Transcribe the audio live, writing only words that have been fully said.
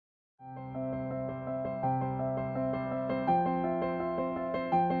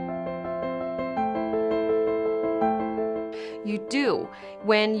You do.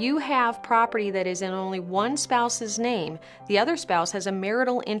 When you have property that is in only one spouse's name, the other spouse has a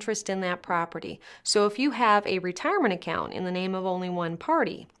marital interest in that property. So if you have a retirement account in the name of only one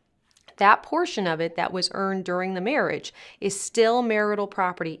party, that portion of it that was earned during the marriage is still marital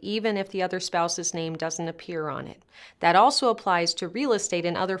property, even if the other spouse's name doesn't appear on it. That also applies to real estate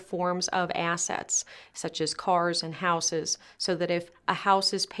and other forms of assets, such as cars and houses, so that if a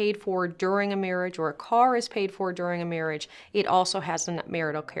house is paid for during a marriage or a car is paid for during a marriage, it also has a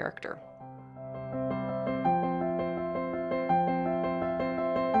marital character.